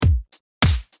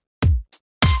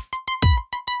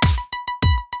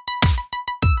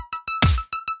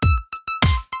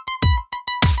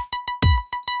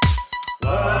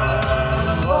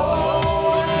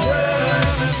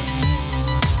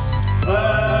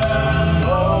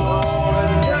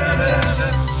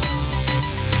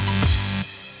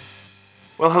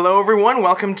everyone.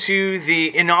 Welcome to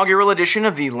the inaugural edition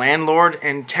of the Landlord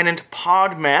and Tenant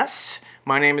Pod Mess.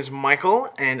 My name is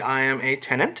Michael, and I am a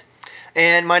tenant.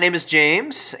 And my name is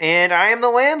James, and I am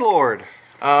the landlord.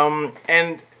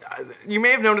 And you may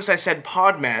have noticed I said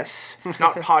pod mess,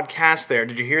 not podcast there.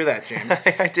 Did you hear that, James?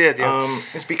 I did, yeah.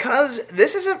 It's because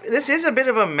this is a bit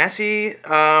of a messy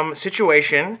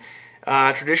situation.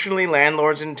 Traditionally,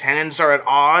 landlords and tenants are at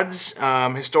odds.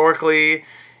 Historically,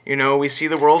 we see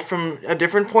the world from a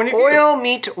different point of view. Oil,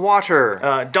 meat,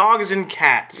 water. Dogs and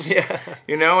cats. Yeah.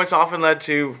 It's often led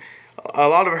to a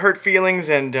lot of hurt feelings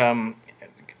and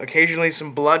occasionally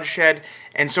some bloodshed.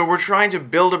 And so we're trying to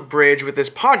build a bridge with this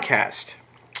podcast.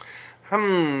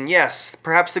 Yes.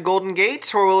 Perhaps the Golden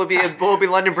Gate, or will it be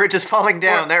London Bridges falling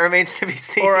down? That remains to be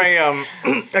seen. Or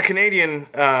a Canadian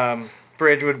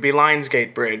bridge would be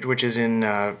Lionsgate Bridge, which is in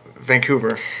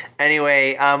Vancouver.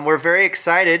 Anyway, we're very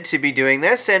excited to be doing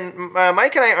this, and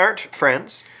Mike and I aren't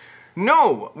friends.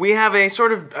 No, we have a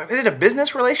sort of, is it a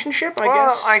business relationship, I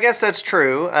guess? Well, I guess that's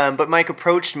true, but Mike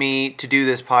approached me to do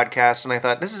this podcast, and I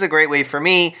thought, this is a great way for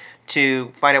me to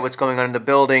find out what's going on in the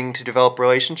building, to develop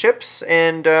relationships,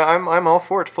 and I'm all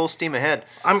for it, full steam ahead.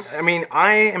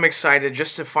 I am excited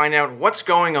just to find out what's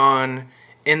going on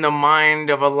in the mind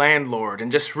of a landlord,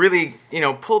 and just really,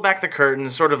 pull back the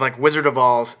curtains, sort of like Wizard of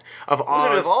Oz.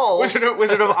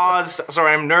 Wizard of Oz.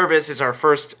 Sorry, I'm nervous. It's our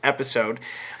first episode.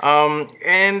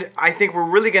 And I think we're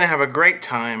really going to have a great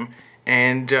time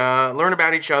and learn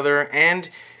about each other. And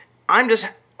I'm just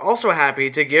also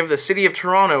happy to give the City of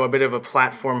Toronto a bit of a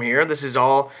platform here. This is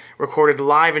all recorded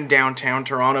live in downtown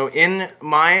Toronto in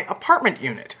my apartment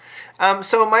unit.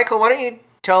 So, Michael, why don't you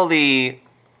tell the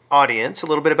audience a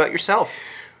little bit about yourself?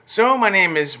 So, my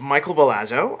name is Michael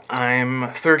Balazzo. I'm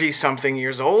 30-something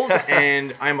years old,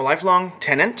 and I'm a lifelong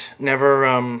tenant. Never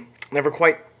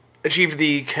quite achieved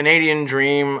the Canadian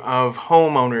dream of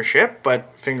home ownership,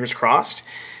 but fingers crossed.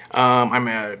 I'm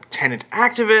a tenant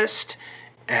activist,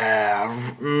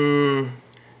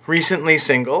 recently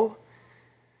single.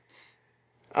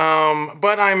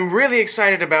 But I'm really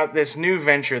excited about this new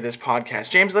venture, this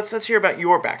podcast. James, let's hear about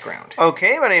your background.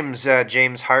 Okay, my name's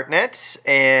James Hartnett,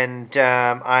 and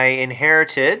I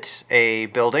inherited a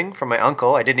building from my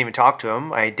uncle. I didn't even talk to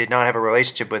him. I did not have a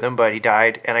relationship with him, but he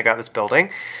died, and I got this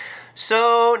building.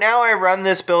 So now I run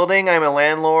this building. I'm a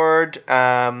landlord.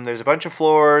 There's a bunch of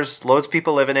floors. Loads of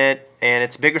people live in it, and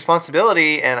it's a big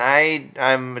responsibility, and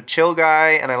I'm a chill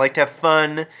guy, and I like to have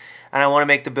fun, and I want to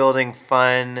make the building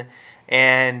fun.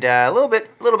 And a little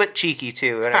bit cheeky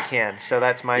too, when I can. So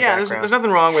that's my background. Yeah, there's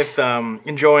nothing wrong with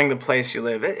enjoying the place you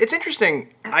live. It's interesting.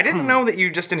 I didn't know that you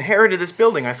just inherited this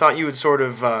building. I thought you had sort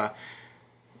of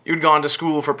you'd gone to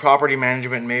school for property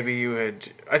management. Maybe you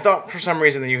had. I thought for some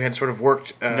reason that you had sort of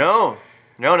worked. No,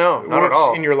 not at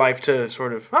all. In your life to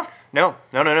sort of. Huh? No.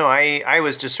 I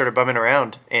was just sort of bumming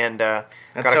around and got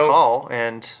a call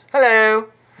and hello.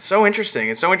 It's so interesting.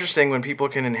 It's so interesting when people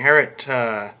can inherit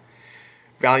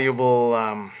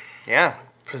valuable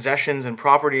possessions and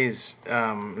properties,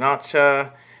 not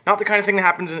the kind of thing that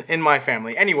happens in my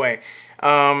family. Anyway,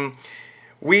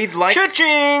 we'd like...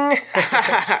 Cha-ching!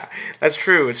 That's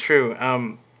true, it's true.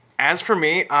 As for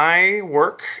me, I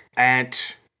work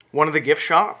at one of the gift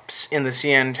shops in the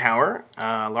CN Tower,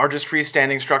 largest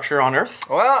freestanding structure on Earth.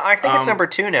 Well, I think it's number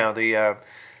 2 now, the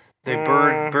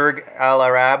Burj Al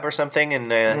Arab or something in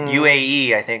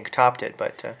UAE, I think, topped it,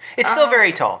 but it's still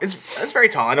very tall. It's very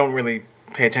tall. I don't really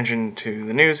pay attention to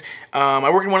the news. I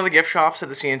work in one of the gift shops at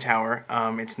the CN Tower.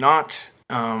 It's not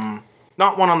one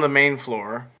on the main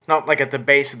floor, not like at the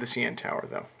base of the CN Tower,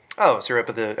 though. Oh, so you're up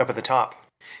at the top.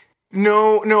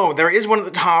 No, there is one at the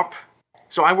top.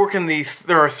 So I work in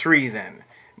there are 3 then.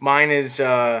 Mine is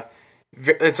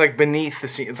it's like beneath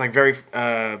the it's like very.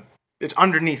 It's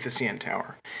underneath the CN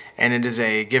Tower, and it is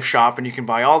a gift shop, and you can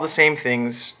buy all the same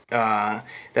things that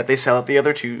they sell at the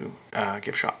other 2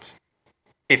 gift shops.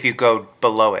 If you go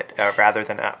below it rather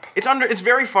than up. It's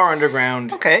very far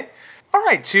underground. Okay. All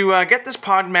right, to get this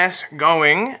pod mess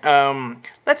going,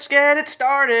 let's get it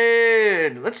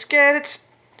started. Let's get it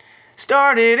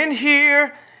started in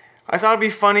here. I thought it'd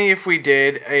be funny if we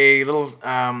did a little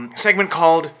segment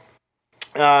called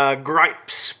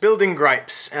gripes, building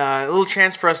gripes, a little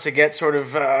chance for us to get sort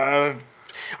of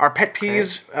our pet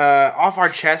peeves off our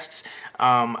chests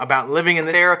about living in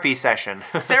this therapy session.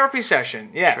 Therapy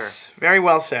session, yes, sure. Very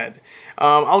well said.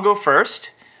 I'll go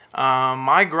first.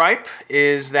 My gripe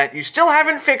is that you still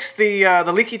haven't fixed the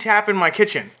leaky tap in my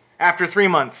kitchen after 3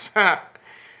 months.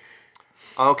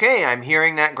 Okay, I'm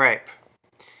hearing that gripe.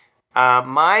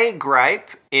 My gripe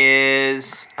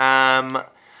is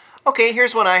Okay,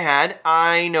 here's one I had.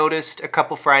 I noticed a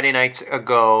couple Friday nights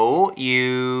ago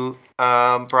you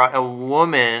brought a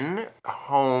woman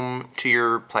home to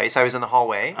your place. I was in the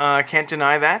hallway. Can't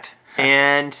deny that.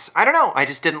 And I don't know. I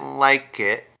just didn't like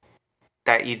it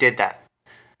that you did that.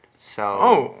 So.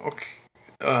 Oh, okay.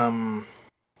 I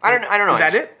don't know. Is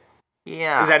that it?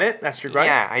 Yeah. Is that it? That's your gripe?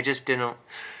 Yeah, I just didn't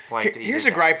like that you Here's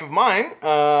did a gripe of mine.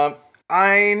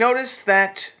 I noticed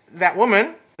that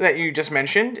woman that you just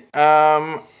mentioned,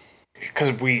 because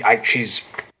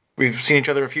we've seen each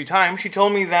other a few times. She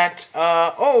told me that,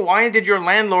 why did your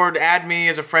landlord add me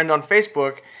as a friend on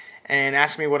Facebook and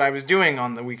ask me what I was doing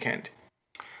on the weekend?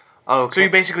 Oh,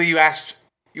 okay. So you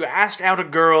asked out a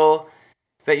girl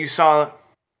that you saw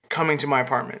coming to my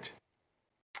apartment.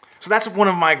 So that's one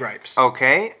of my gripes.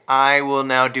 Okay, I will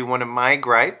now do one of my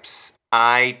gripes.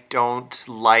 I don't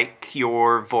like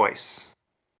your voice.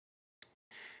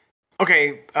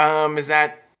 Okay, is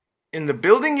that in the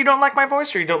building you don't like my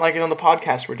voice, or you don't like it on the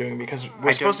podcast we're doing? Because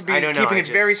we're supposed to be keeping it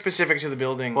very specific to the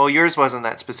building. Well, yours wasn't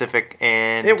that specific,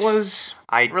 and it was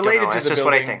related to the building. That's just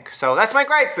what I think. So that's my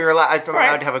gripe. I'm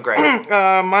allowed to have a gripe.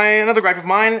 Another gripe of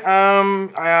mine.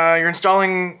 You're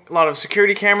installing a lot of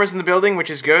security cameras in the building, which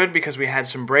is good because we had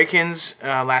some break-ins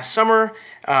last summer.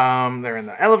 They're in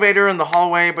the elevator in the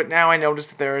hallway, but now I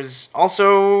noticed that there is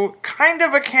also kind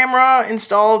of a camera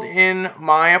installed in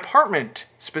my apartment,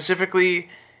 specifically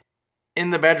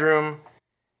in the bedroom.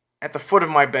 At the foot of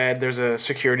my bed, there's a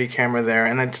security camera there,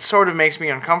 and it sort of makes me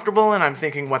uncomfortable, and I'm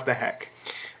thinking, what the heck?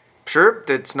 Sure,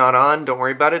 it's not on. Don't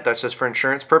worry about it. That's just for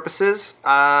insurance purposes.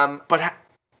 Wait,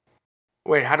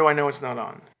 how do I know it's not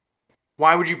on?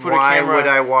 Why would you put a camera... Why would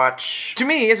I watch... To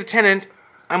me, as a tenant,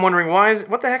 I'm wondering,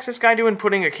 what the heck's this guy doing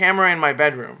putting a camera in my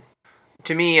bedroom?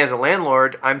 To me, as a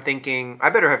landlord, I'm thinking, I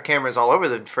better have cameras all over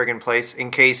the friggin' place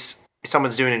in case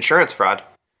someone's doing insurance fraud.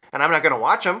 And I'm not going to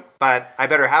watch them, but I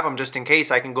better have them just in case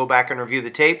I can go back and review the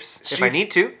tapes if I need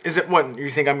to. Is it what, you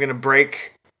think I'm going to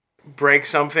break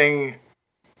something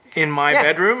in my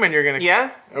bedroom and you're going to...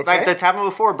 Yeah, okay. Like that's happened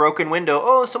before, broken window.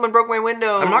 Oh, someone broke my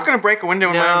window. I'm not going to break a window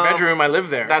in my own bedroom, I live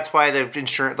there. That's why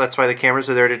the cameras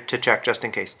are there to check just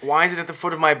in case.Hy is it at the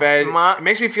foot of my bed? It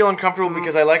makes me feel uncomfortable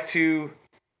because I like to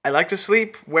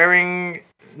sleep wearing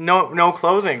no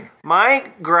clothing. My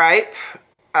gripe...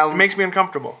 it makes me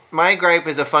uncomfortable. My gripe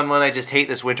is a fun one. I just hate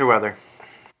this winter weather.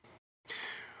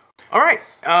 All right.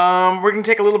 We're going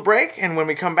to take a little break, and when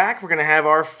we come back, we're going to have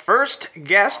our first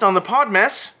guest on the Pod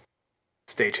Mess.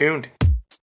 Stay tuned.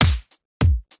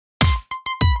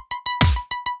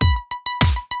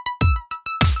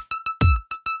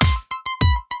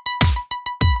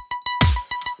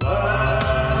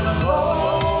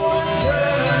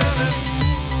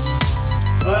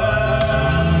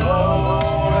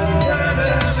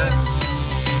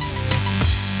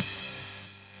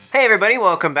 Hey everybody,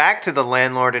 welcome back to the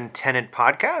Landlord and Tenant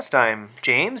Podcast. I'm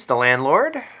James, the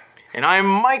landlord. And I'm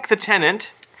Mike, the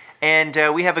tenant. And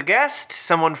we have a guest,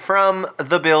 someone from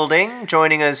the building,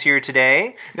 joining us here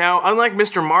today. Now, unlike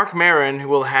Mr. Mark Maron, who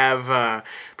will have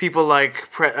people like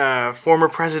former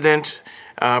President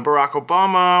Barack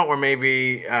Obama or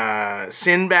maybe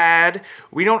Sinbad,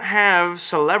 we don't have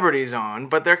celebrities on,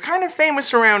 but they're kind of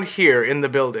famous around here in the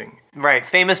building. Right,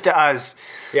 famous to us.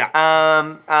 Yeah.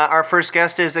 Our first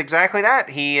guest is exactly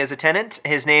that. He is a tenant.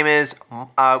 His name is,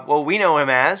 we know him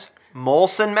as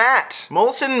Molson Matt.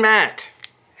 Molson Matt.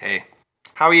 Hey.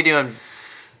 How are you doing?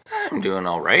 I'm doing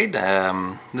all right.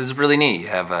 This is really neat. You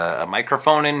have a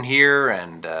microphone in here,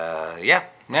 and yeah.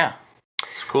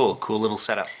 It's cool little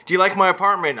setup. Do you like my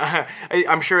apartment?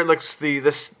 I'm sure it looks, the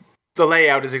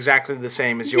layout is exactly the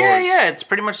same as yours. Yeah, it's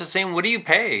pretty much the same. What do you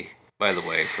pay, by the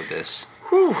way, for this?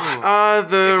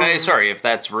 Sorry if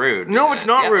that's rude. No, it's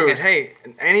not rude. Okay. Hey,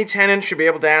 any tenant should be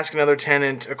able to ask another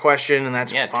tenant a question, and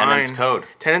that's fine. Tenant's code.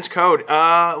 Tenant's code.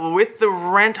 With the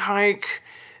rent hike,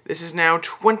 this is now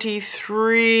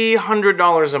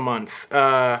 $2,300 a month.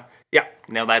 Yeah.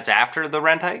 Now that's after the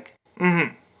rent hike?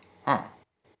 Mm-hmm. Huh.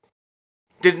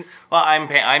 Well, I'm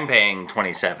paying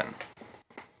 $27,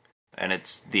 and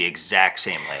it's the exact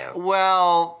same layout.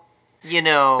 Well,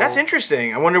 that's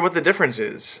interesting. I wonder what the difference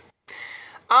is.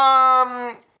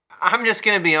 I'm just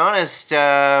gonna be honest.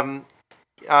 The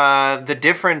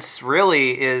difference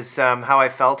really is how I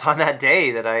felt on that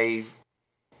day that I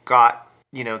got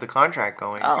the contract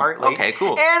going. Oh, partly. Okay,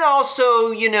 cool. And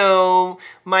also,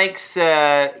 Mike's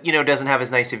doesn't have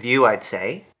as nice a view, I'd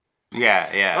say.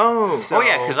 Yeah. Oh,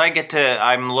 yeah, because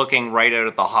I'm looking right out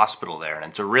at the hospital there, and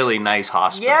it's a really nice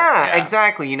hospital. Yeah,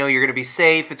 exactly. You're going to be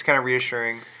safe. It's kind of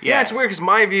reassuring. Yeah, it's weird because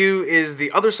my view is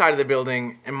the other side of the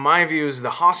building, and my view is the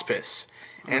hospice.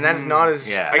 And that's not as.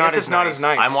 I guess it's not as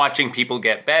nice. I'm watching people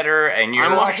get better, and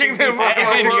you're watching them,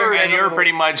 and you're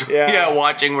pretty much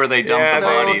watching where they dump the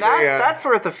bodies. That's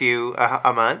worth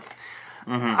a month.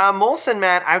 Molson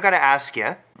Matt, I've got to ask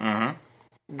you.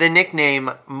 The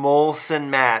nickname Molson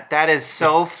Matt. That is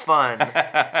so fun.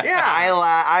 I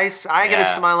get a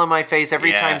smile on my face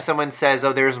every time someone says,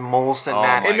 "Oh, there's Molson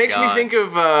Matt." It makes me think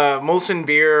of Molson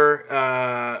beer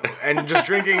and just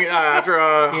drinking after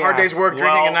a hard day's work,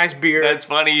 drinking a nice beer. That's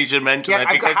funny you should mention that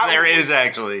because there is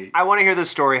actually. I want to hear the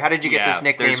story. How did you get this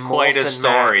nickname? There's quite a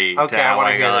story to how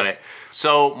I got it.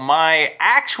 So my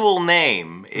actual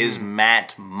name is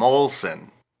Matt Molson.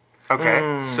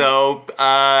 Okay. So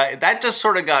that just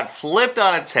sort of got flipped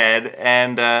on its head,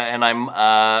 and I'm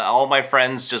all my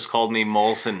friends just called me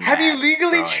Molson Matt. Have you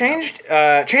legally changed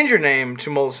your name to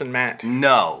Molson Matt?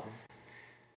 No.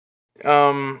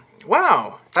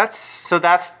 Wow. That's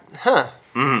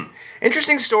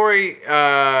Interesting story.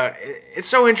 It's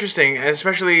so interesting,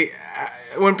 especially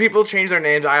when people change their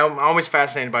names. I'm always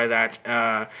fascinated by that.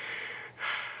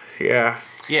 Yeah.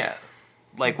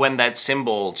 Like when that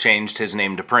symbol changed his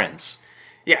name to Prince.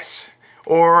 Yes.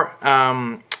 Or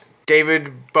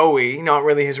David Bowie, not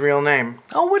really his real name.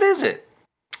 Oh, what is it?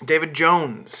 David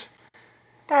Jones.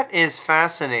 That is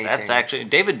fascinating. That's actually...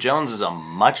 David Jones is a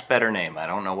much better name. I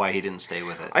don't know why he didn't stay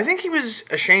with it. I think he was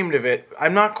ashamed of it.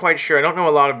 I'm not quite sure. I don't know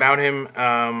a lot about him.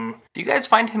 Do you guys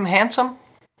find him handsome?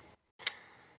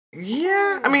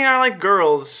 Yeah. I mean, I like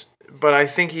girls, but I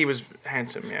think he was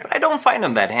handsome, yeah. But I don't find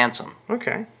him that handsome.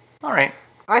 Okay. All right.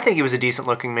 I think he was a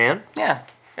decent-looking man. Yeah.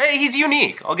 Hey, he's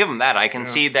unique. I'll give him that. I can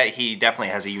see that he definitely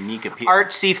has a unique appeal.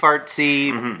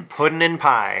 Artsy-fartsy, pudding and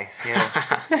pie.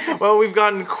 Yeah. Well, we've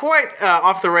gotten quite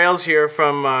off the rails here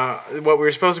from what we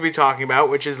were supposed to be talking about,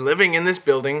 which is living in this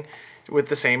building with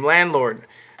the same landlord.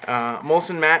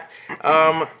 Molson Matt,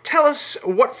 tell us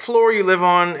what floor you live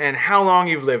on and how long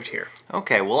you've lived here.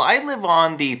 Okay, well, I live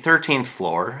on the 13th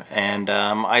floor, and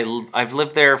I've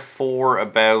lived there for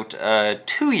about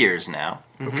 2 years now.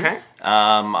 Okay.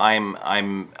 I'm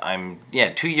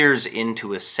 2 years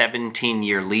into a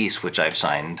 17-year lease, which I've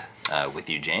signed with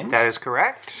you, James. That is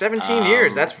correct. 17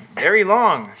 years. That's very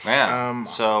long. Yeah.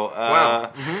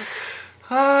 Wow.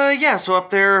 So up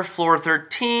there, floor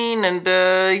 13, and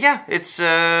it's.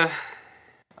 I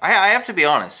have to be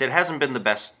honest. It hasn't been the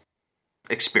best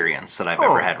experience that I've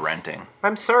ever had renting.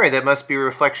 I'm sorry. That must be a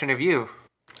reflection of you.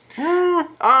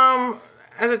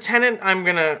 As a tenant, I'm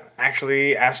gonna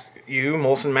actually ask you,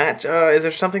 Molson Matt, is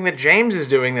there something that James is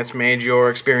doing that's made your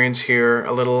experience here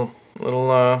a little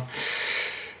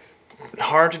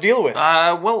hard to deal with?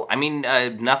 Well, I mean,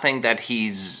 nothing that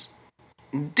he's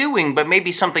doing, but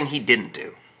maybe something he didn't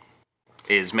do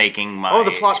is making my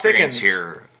the plot experience thickens.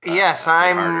 Here. Yes,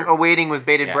 I'm awaiting with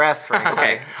bated breath, frankly.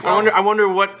 Okay. I wonder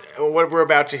what we're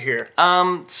about to hear.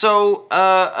 So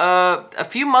a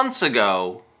few months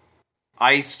ago,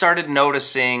 I started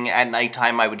noticing at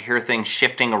nighttime I would hear things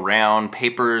shifting around.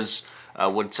 Papers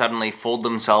would suddenly fold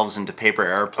themselves into paper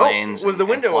airplanes. Was the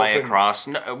window and fly open? Across?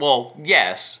 No, well,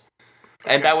 yes.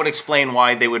 Okay. And that would explain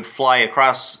why they would fly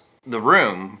across the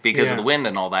room because of the wind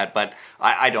and all that, but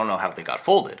I don't know how they got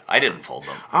folded. I didn't fold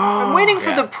them. I'm waiting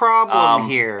for the problem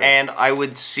here. And I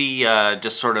would see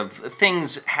just sort of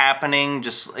things happening,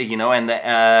 just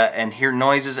and hear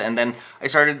noises, and then I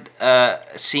started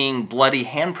seeing bloody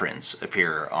handprints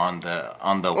appear on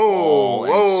the wall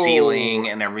and ceiling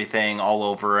and everything all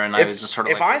over, and I was just sort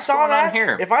of if I saw that,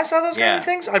 if I saw those kind of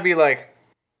things, I'd be like,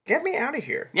 get me out of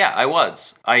here. Yeah, I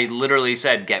was. I literally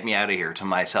said, get me out of here to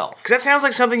myself. Because that sounds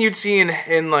like something you'd see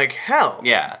in like hell.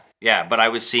 Yeah, but I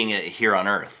was seeing it here on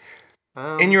Earth.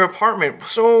 In your apartment.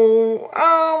 So,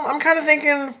 I'm kind of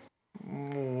thinking,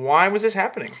 why was this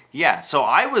happening? Yeah, so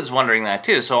I was wondering that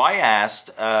too. So I asked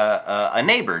a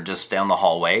neighbor just down the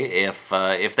hallway if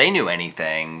they knew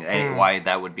anything, why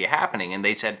that would be happening. And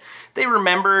they said they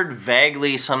remembered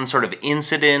vaguely some sort of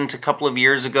incident a couple of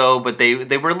years ago, but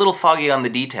they were a little foggy on the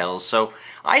details. So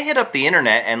I hit up the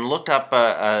internet and looked up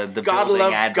the building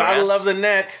address. Gotta love the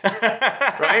net,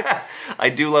 right? I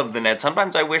do love the net.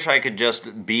 Sometimes I wish I could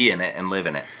just be in it and live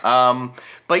in it.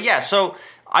 But yeah, so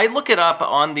I look it up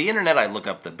on the internet. I look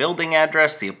up the building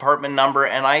address, the apartment number,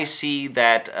 and I see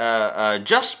that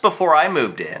just before I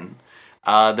moved in,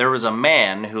 there was a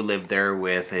man who lived there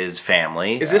with his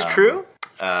family. Is this true?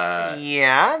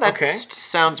 Yeah, that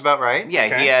sounds about right.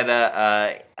 Yeah, he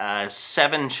had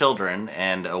 7 children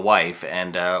and a wife,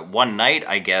 and one night,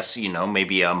 I guess,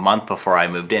 maybe a month before I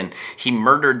moved in, he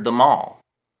murdered them all.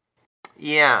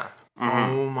 Yeah. Mm-hmm.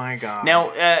 Oh my God.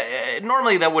 Now,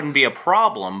 normally that wouldn't be a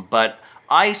problem, but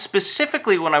I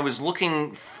specifically, when I was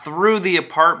looking through the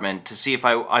apartment to see if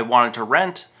I wanted to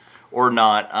rent or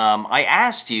not, I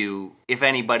asked you if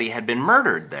anybody had been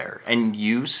murdered there, and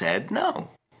you said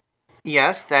no.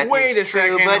 Yes, that Wait is a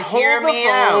true, second. but Hold hear the me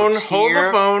phone. out. Hold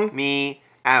the phone. Hear me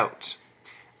out.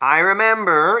 I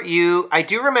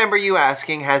do remember you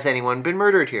asking, has anyone been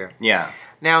murdered here? Yeah.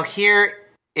 Now, here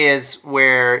is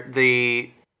where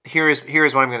here is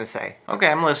what I'm going to say. Okay,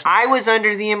 I'm listening. I was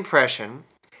under the impression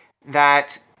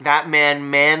that man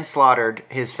manslaughtered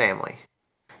his family,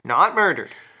 not murdered.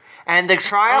 And the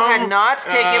trial had not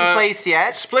taken place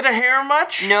yet. Split a hair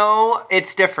much? No,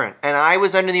 it's different. And I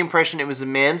was under the impression it was a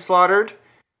manslaughtered.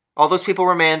 All those people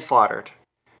were manslaughtered.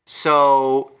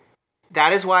 So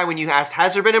that is why when you asked,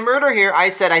 has there been a murder here? I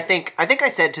said, I think I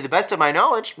said, to the best of my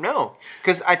knowledge, no.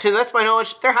 Because to the best of my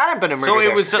knowledge, there hadn't been a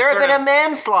murder there. There had been a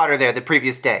manslaughter there the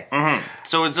previous day. Mm-hmm.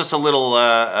 So it's just a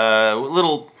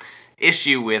little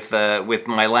issue with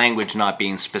my language not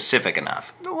being specific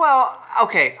enough. Well,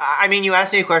 okay. I mean, you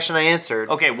asked me a question, I answered.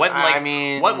 Okay, what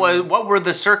were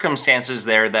the circumstances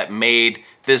there that made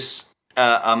this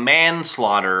a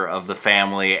manslaughter of the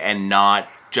family and not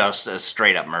just a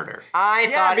straight up murder?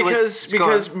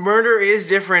 Because murder is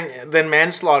different than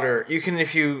manslaughter. You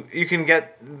can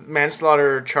get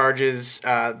manslaughter charges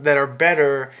that are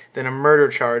better than a murder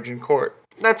charge in court.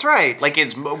 That's right. Like I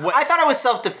thought it was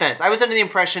self-defense. I was under the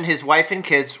impression his wife and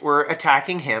kids were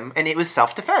attacking him, and it was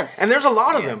self-defense. And there's a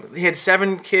lot of them. He had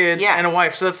 7 kids and a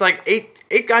wife, so that's like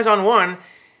eight guys on one.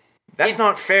 That's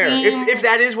not fair. If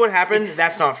that is what happened,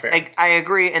 that's not fair. I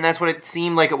agree, and that's what it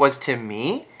seemed like it was to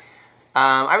me.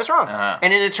 I was wrong,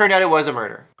 and then it turned out it was a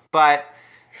murder, but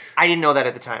I didn't know that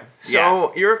at the time.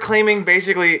 So you're claiming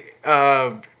basically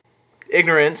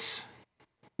ignorance.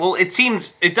 Well,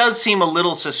 it does seem a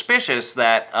little suspicious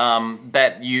that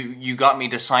that you got me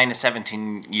to sign a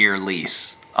 17-year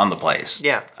lease on the place.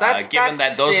 Yeah, given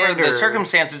that those were the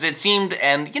circumstances, it seemed,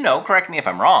 and correct me if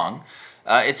I'm wrong,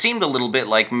 it seemed a little bit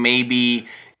like maybe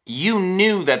you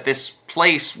knew that this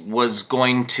place was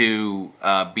going to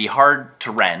be hard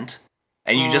to rent.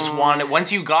 And you just wanted,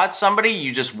 once you got somebody,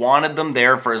 you just wanted them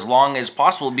there for as long as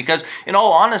possible. Because, in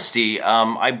all honesty,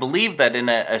 I believe that in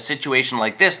a situation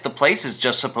like this, the place is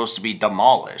just supposed to be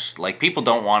demolished. Like, people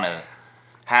don't want to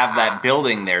have that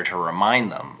building there to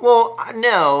remind them. Well,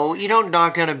 no, you don't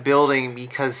knock down a building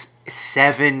because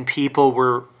 7 people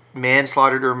were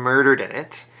manslaughtered or murdered in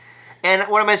it. And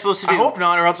what am I supposed to do? I hope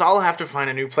not, or else I'll have to find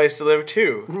a new place to live,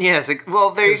 too. Yes, well,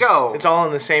 there you go. It's all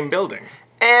in the same building.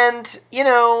 And,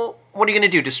 what are you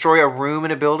going to do? Destroy a room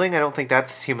in a building? I don't think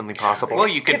that's humanly possible. Well,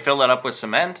 you could fill it up with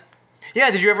cement. Yeah,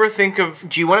 did you ever think of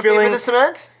Do you want to pay for the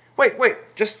cement? Wait,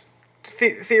 just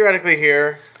theoretically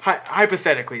here,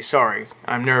 hypothetically, sorry,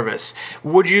 I'm nervous.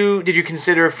 Did you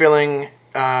consider filling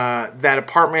that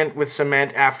apartment with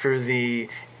cement after the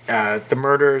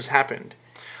murders happened?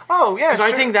 Oh, yeah,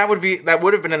 Because I think that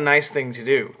would have been a nice thing to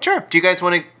do. Sure. Do you guys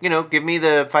want to, give me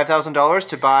the $5,000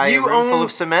 to buy a room full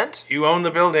of cement? You own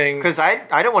the building. Because I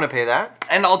don't want to pay that.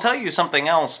 And I'll tell you something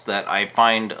else that I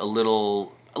find a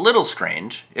little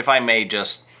strange, if I may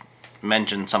just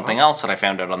mention something else that I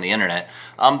found out on the internet.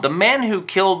 The man who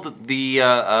killed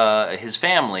his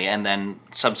family and then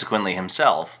subsequently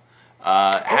himself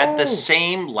had the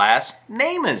same last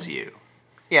name as you.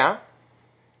 Yeah.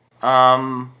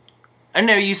 I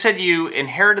know you said you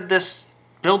inherited this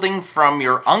building from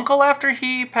your uncle after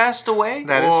he passed away?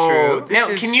 That is true.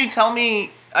 Now, can you tell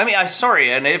me... I mean, I'm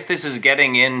sorry, and if this is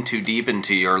getting in too deep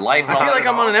into your life... I feel like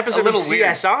I'm on an episode of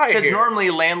CSI here. Because normally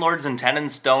landlords and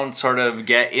tenants don't sort of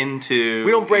get into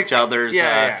we don't break each other's...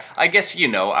 I guess,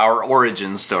 our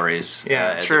origin stories,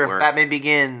 as sure, it were. Batman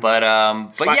Begins. But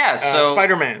yeah, so...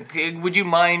 Spider-Man. Would you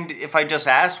mind if I just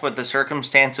asked what the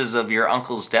circumstances of your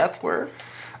uncle's death were?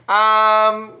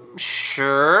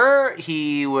 Sure.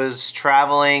 He was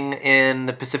traveling in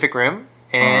the Pacific Rim,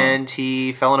 and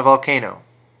he fell in a volcano.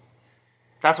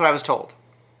 That's what I was told.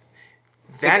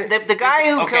 The guy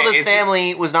who killed his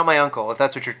family was not my uncle, if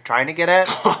that's what you're trying to get at.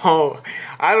 Oh,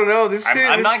 I don't know.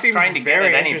 I'm not trying to get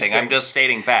at anything. I'm just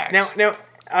stating facts.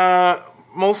 Now,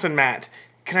 Molson Matt,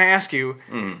 can I ask you,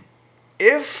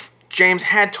 if James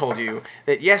had told you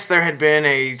that, yes, there had been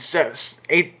a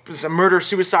murder,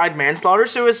 suicide, manslaughter,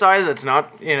 suicide, that's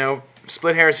not,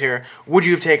 split hairs here, would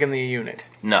you have taken the unit?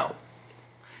 No.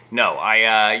 No,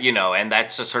 and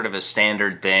that's just sort of a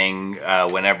standard thing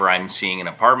whenever I'm seeing an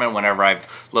apartment, whenever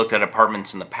I've looked at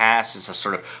apartments in the past, it's just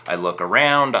sort of, I look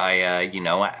around,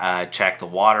 I check the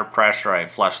water pressure, I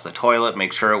flush the toilet,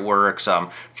 make sure it works,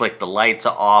 flick the lights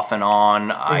off and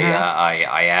on, I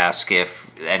ask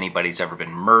if anybody's ever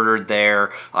been murdered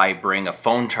there, I bring a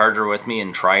phone charger with me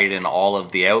and try it in all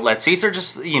of the outlets. These are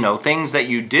just, things that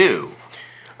you do.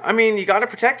 I mean, you got to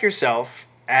protect yourself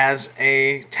as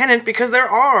a tenant, because there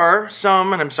are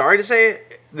some, and I'm sorry to say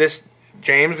this,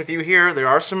 James, with you here, there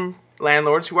are some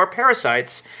landlords who are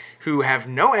parasites who have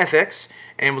no ethics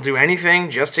and will do anything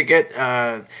just to get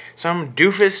some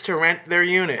doofus to rent their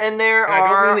unit. And I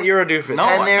don't mean that you're a doofus. No,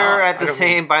 and there, I'm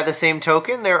not. by the same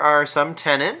token, there are some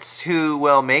tenants who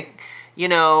will make,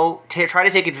 try to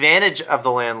take advantage of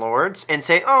the landlords and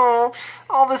say, oh,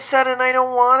 all of a sudden I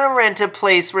don't want to rent a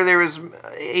place where there was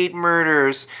 8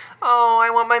 murders. Oh, I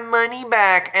want my money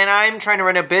back. And I'm trying to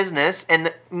run a business,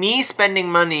 and me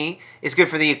spending money is good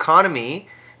for the economy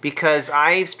because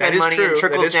I spend money and it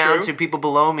trickles down to people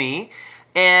below me.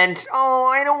 And,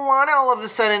 I don't want all of a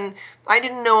sudden, I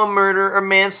didn't know a murder or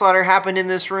manslaughter happened in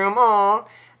this room. Oh,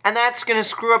 and that's going to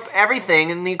screw up everything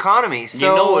in the economy.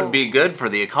 So, what would be good for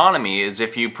the economy is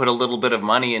if you put a little bit of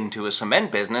money into a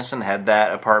cement business and had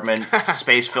that apartment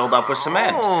space filled up with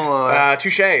cement.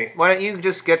 Touche. Why don't you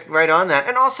just get right on that?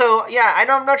 And also,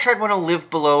 I'm not sure I'd want to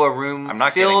live below a room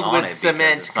filled with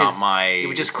cement because it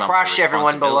would just crush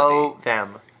everyone below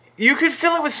them. You could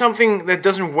fill it with something that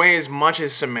doesn't weigh as much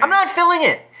as cement. I'm not filling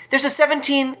it. There's a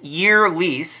 17-year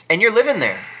lease, and you're living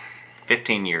there.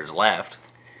 15 years left.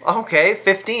 Okay,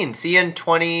 15. See you in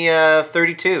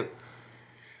 2032.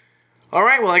 All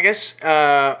right, well, I guess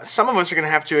some of us are going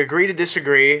to have to agree to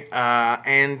disagree,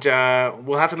 and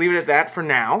we'll have to leave it at that for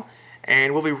now.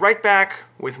 And we'll be right back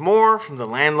with more from the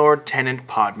Landlord-Tenant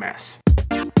Podmess.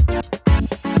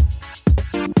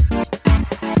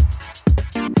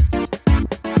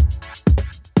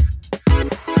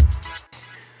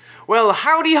 Well,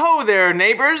 howdy ho there,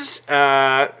 neighbors.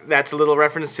 That's a little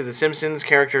reference to the Simpsons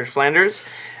character Flanders.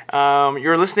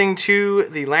 You're listening to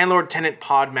the Landlord-Tenant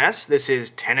Podmess. This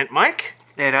is Tenant Mike.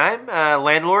 And I'm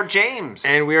Landlord James.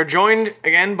 And we are joined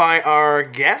again by our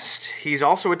guest. He's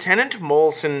also a tenant,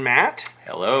 Molson Matt.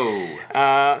 Hello.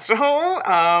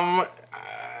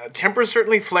 Tempers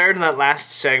certainly flared in that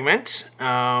last segment.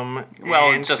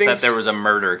 It's just that there was a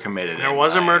murder committed. There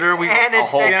was a murder. A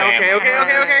whole family.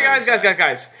 Okay,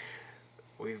 guys.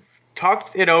 We've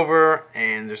talked it over,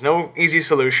 and there's no easy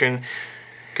solution.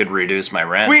 Could reduce my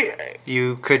rent.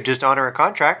 You could just honor a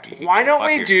contract. Why don't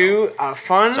we do a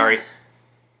fun... Sorry.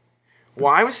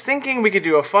 Well, I was thinking we could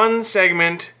do a fun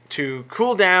segment to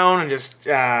cool down and just,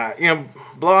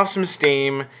 blow off some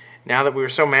steam now that we were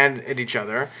so mad at each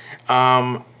other.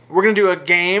 We're going to do a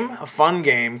fun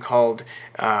game called,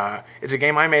 it's a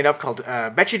game I made up called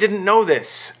Bet You Didn't Know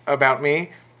This About Me.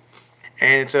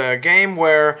 And it's a game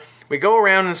where we go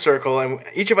around in a circle and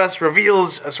each of us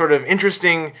reveals a sort of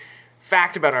interesting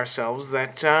fact about ourselves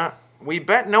that we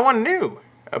bet no one knew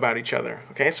about each other.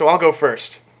 Okay, so I'll go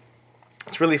first.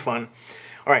 It's really fun.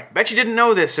 All right, bet you didn't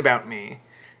know this about me.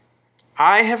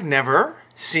 I have never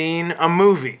seen a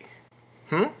movie.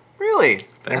 Really?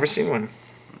 Never seen one.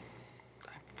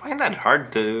 I find that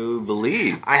hard to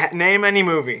believe. Name any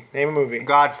movie. Name a movie.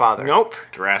 Godfather. Nope.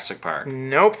 Jurassic Park.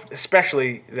 Nope.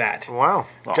 Especially that. Wow.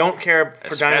 Don't care for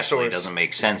Especially dinosaurs. Doesn't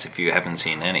make sense if you haven't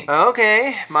seen any.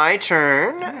 Okay, my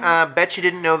turn. Bet you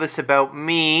didn't know this about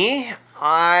me.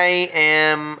 I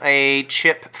am a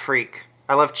chip freak.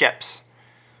 I love chips.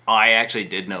 I actually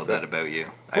did know that about you.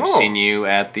 I've Oh. seen you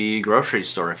at the grocery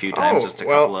store a few times. Just a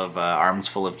couple of arms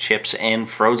full of chips and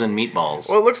frozen meatballs.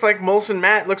 Well, it looks like Molson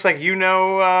Matt, looks like you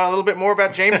know a little bit more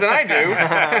about James than I do.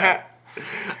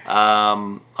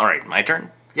 All right, my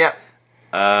turn. Yeah.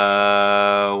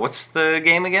 What's the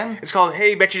game again? It's called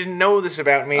Hey, Bet You Didn't Know This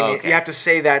About Me. Okay. You have to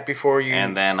say that before you...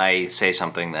 And then I say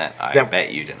something that I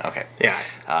bet you didn't. Okay. Yeah.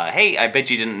 Hey, I bet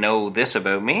you didn't know this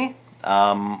about me.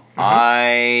 I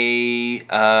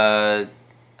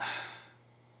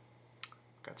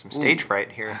Got some stage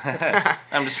fright here.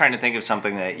 I'm just trying to think of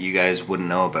something that you guys wouldn't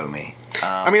know about me.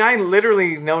 I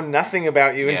literally know nothing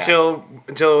about you Yeah.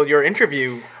 until your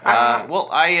interview.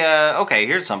 Okay,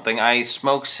 here's something. I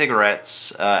smoke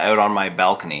cigarettes out on my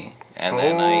balcony, and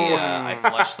then I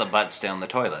flush the butts down the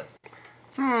toilet.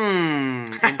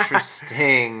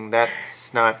 Interesting.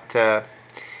 That's not...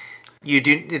 You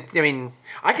do...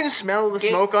 I can smell the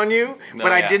smoke on you, No,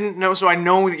 but I yeah. didn't know, so I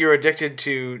know that you're addicted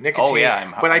to nicotine. Oh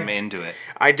yeah, I'm into it.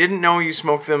 I didn't know you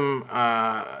smoked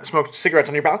cigarettes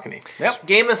on your balcony. Yep.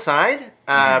 Game aside,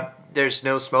 there's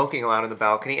no smoking allowed on the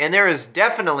balcony, and there is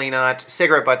definitely not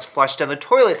cigarette butts flushed down the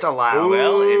toilets allowed.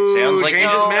 Well, it sounds like you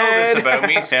James is didn't know mad. this about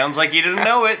me. Sounds like you didn't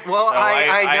know it. Well, So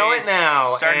I know it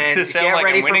now, Starting and to sound get like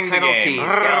ready I'm for winning the penalties. game.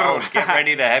 Go, get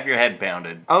ready to have your head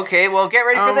pounded. Okay, well, get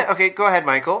ready for that. Okay, go ahead,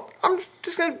 Michael. I'm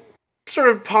just gonna sort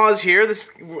of pause here.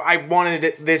 I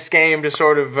wanted this game to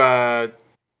sort of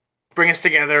bring us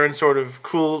together and sort of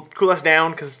cool us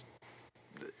down because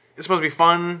it's supposed to be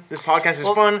fun. This podcast is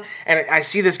fun, and I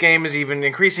see this game as even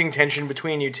increasing tension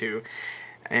between you two.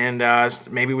 And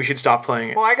maybe we should stop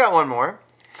playing it. Well, I got one more.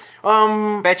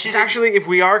 Bet you It's actually, if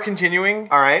we are continuing,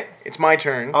 All right. it's my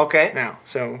turn. Okay. Now,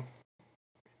 so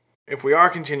if we are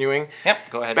continuing, Yep,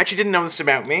 go ahead. bet you didn't know this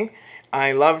about me.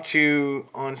 I love to,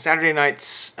 on Saturday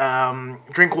nights,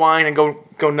 drink wine and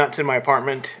go nuts in my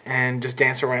apartment and just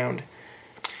dance around.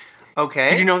 Okay.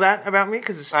 Did you know that about me?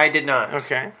 'Cause I did not.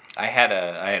 okay. I had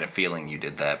a feeling you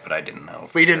did that, but I didn't know.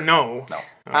 But you didn't know.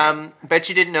 No. Bet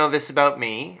you didn't know this about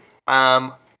me.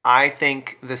 I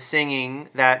think the singing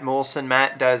that Molson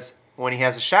Matt does when he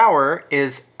has a shower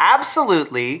is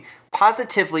absolutely,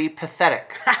 positively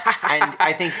pathetic. And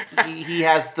I think he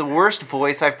has the worst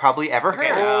voice I've probably ever heard.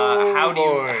 Okay,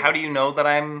 boy. how do you know that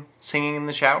I'm singing in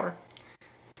the shower?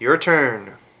 Your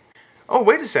turn. Oh,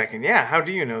 wait a second. Yeah, how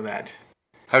do you know that?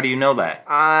 How do you know that?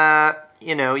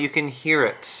 You can hear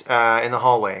it in the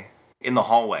hallway. In the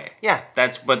hallway. Yeah.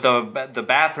 But the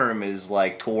bathroom is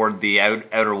like toward the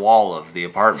outer wall of the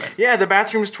apartment. Yeah, the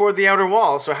bathroom's toward the outer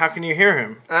wall, so how can you hear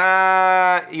him?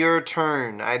 Your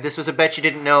turn. This was a bet you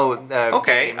didn't know.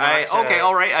 Okay, not,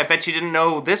 all right. I bet you didn't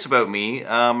know this about me.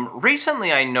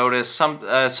 Recently, I noticed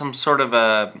some sort of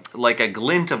a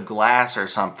glint of glass or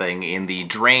something in the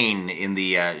drain in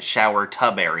the shower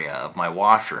tub area of my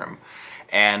washroom.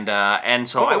 And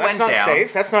so I went down. That's not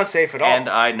safe. That's not safe at all. And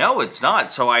I know it's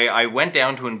not. So I went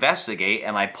down to investigate,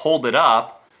 and I pulled it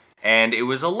up, and it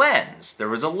was a lens. There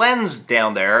was a lens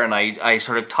down there, and I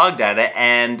sort of tugged at it,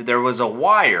 and there was a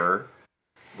wire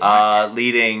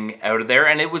leading out of there,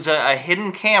 and it was a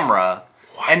hidden camera.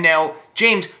 What? And now,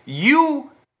 James, you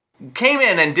came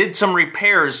in and did some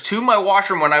repairs to my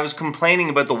washroom when I was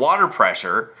complaining about the water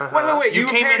pressure. Wait. You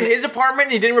came repaired in his apartment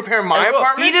and you didn't repair my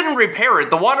apartment? He didn't repair it.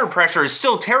 The water pressure is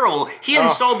still terrible. He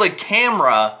installed the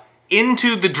camera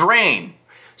into the drain.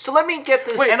 So let me get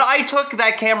this. And I took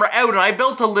that camera out and I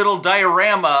built a little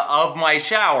diorama of my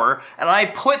shower and I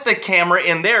put the camera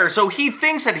in there. So he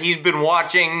thinks that he's been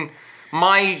watching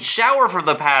my shower for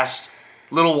the past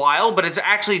little while, but it's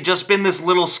actually just been this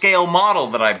little scale model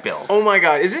that I built. Oh my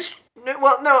god, is this...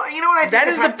 Well, no, you know what I think? That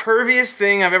is the perviest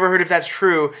thing I've ever heard if that's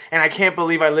true, and I can't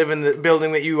believe I live in the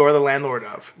building that you are the landlord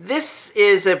of. This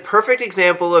is a perfect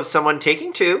example of someone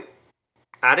taking 2,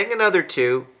 adding another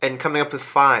 2, and coming up with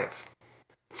 5.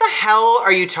 What the hell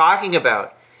are you talking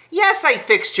about? Yes, I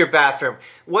fixed your bathroom.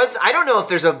 I don't know if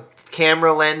there's a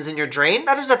camera lens in your drain.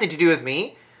 That has nothing to do with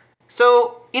me.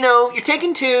 So, you're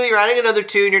taking 2, you're adding another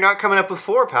 2, and you're not coming up with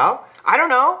 4, pal. I don't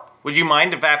know. Would you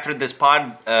mind if after this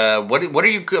pod, what are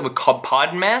you called,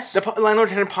 pod mess? The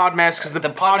landlord had a pod mess because the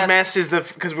pod mess is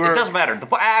because we're... It doesn't matter.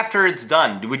 After it's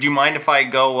done, would you mind if I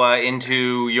go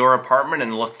into your apartment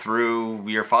and look through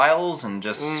your files and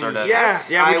just sort of...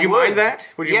 Yeah, would you mind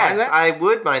that? Would you mind that? Yes, I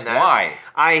would mind that. Why?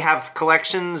 I have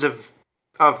collections of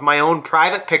my own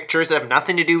private pictures that have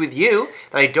nothing to do with you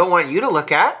that I don't want you to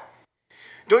look at.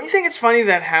 Don't you think it's funny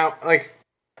that how,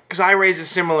 because I raised a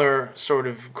similar sort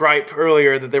of gripe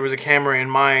earlier that there was a camera in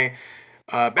my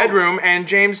bedroom, and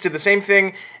James did the same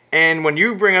thing, and when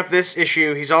you bring up this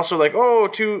issue, he's also like,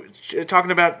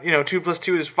 talking about, 2 plus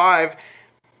 2 is 5,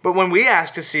 but when we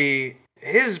ask to see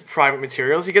his private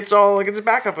materials, he gets his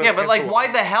back up. Yeah, but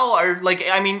why the hell are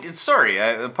sorry,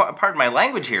 pardon my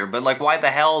language here, but why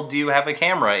the hell do you have a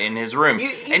camera in his room?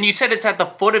 And you said it's at the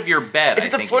foot of your bed.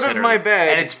 It's at the foot of my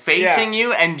bed, and it's facing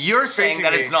you, and you're saying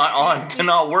that it's not on to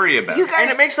not worry about. And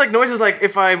it makes noises like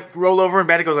if I roll over in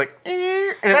bed, it goes like,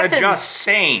 and that's it adjusts.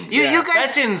 Insane. You guys,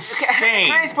 that's insane.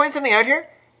 Can I just point something out here?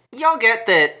 Y'all get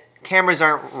that cameras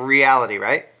aren't reality,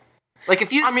 right?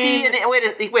 If you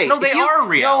wait. No, they are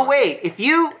real. No, wait.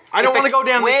 I don't want to go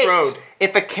down this road.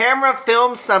 If a camera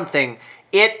films something,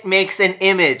 it makes an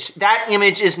image. That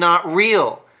image is not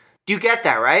real. Do you get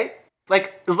that, right?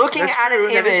 Looking at an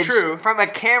image from a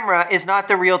camera is not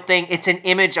the real thing. It's an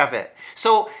image of it.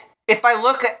 So if I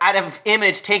look at an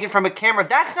image taken from a camera,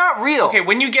 that's not real. Okay,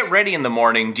 when you get ready in the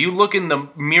morning, do you look in the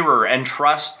mirror and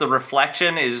trust the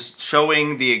reflection is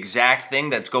showing the exact thing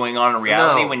that's going on in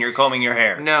reality when you're combing your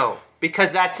hair? No.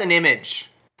 Because that's an image.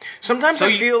 Sometimes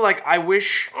I feel like I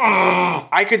wish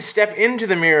I could step into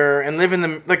the mirror and live in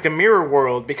the mirror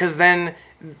world, because then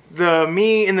the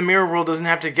me in the mirror world doesn't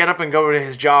have to get up and go to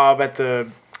his job at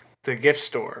the gift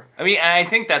store. I mean, I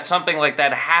think that something like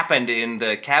that happened in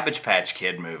the Cabbage Patch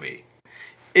Kid movie.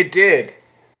 It did.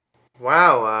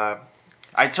 Wow.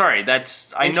 I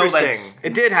know that's...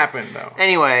 It did happen, though.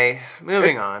 Anyway,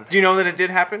 moving on. Do you know that it did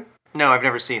happen? No, I've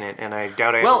never seen it, and I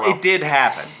doubt I ever Well, will. it did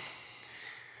happen.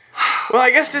 Well, I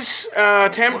guess this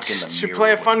attempt to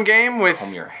play a fun game with...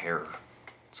 Comb your hair.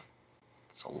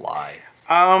 It's a lie.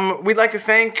 We'd like to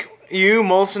thank you,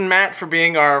 Molson Matt, for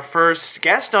being our first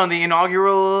guest on the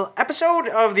inaugural episode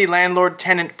of the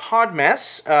Landlord-Tenant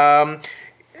Podmess.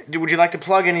 Would you like to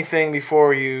plug anything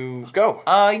before you go?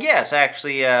 Yes,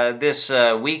 actually, this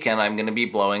weekend I'm going to be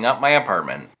blowing up my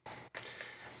apartment.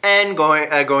 And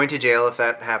going to jail if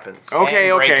that happens. Okay,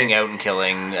 and breaking out and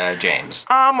killing James.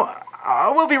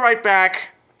 We'll be right back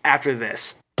after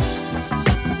this.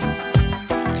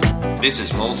 This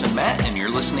is Molson Matt, and you're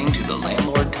listening to the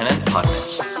Landlord-Tenant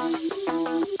Podmess.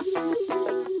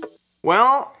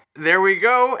 Well, there we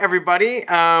go, everybody.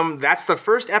 That's the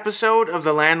first episode of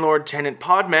the Landlord-Tenant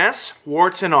Podmess,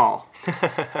 warts and all.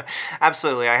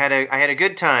 Absolutely. I had a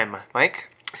good time, Mike.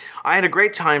 I had a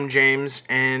great time, James,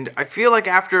 and I feel like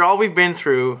after all we've been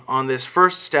through on this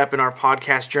first step in our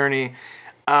podcast journey,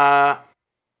 I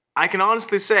can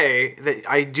honestly say that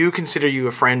I do consider you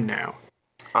a friend now.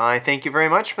 I thank you very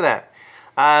much for that.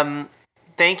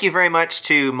 Thank you very much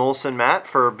to Molson Matt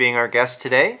for being our guest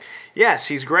today. Yes,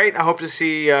 he's great. I hope to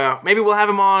see, maybe we'll have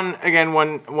him on again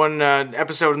one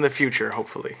episode in the future,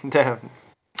 hopefully.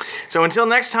 So until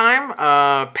next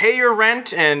time, pay your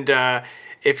rent, and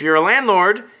if you're a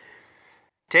landlord...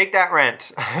 Take that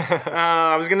rent.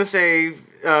 I was going to say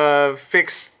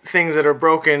fix things that are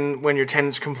broken when your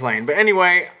tenants complain. But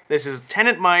anyway, this is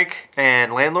Tenant Mike.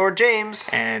 And Landlord James.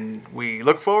 And we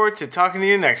look forward to talking to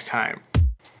you next time.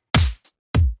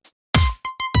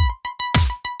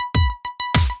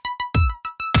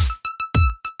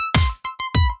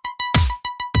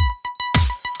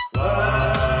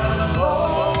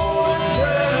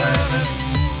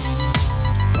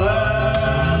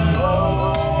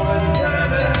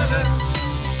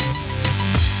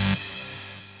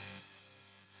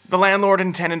 The Landlord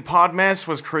and Tenant Podmess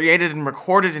was created and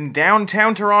recorded in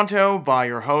downtown Toronto by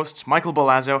your hosts Michael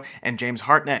Balazzo and James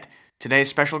Hartnett. Today's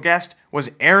special guest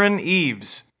was Aaron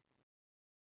Eves.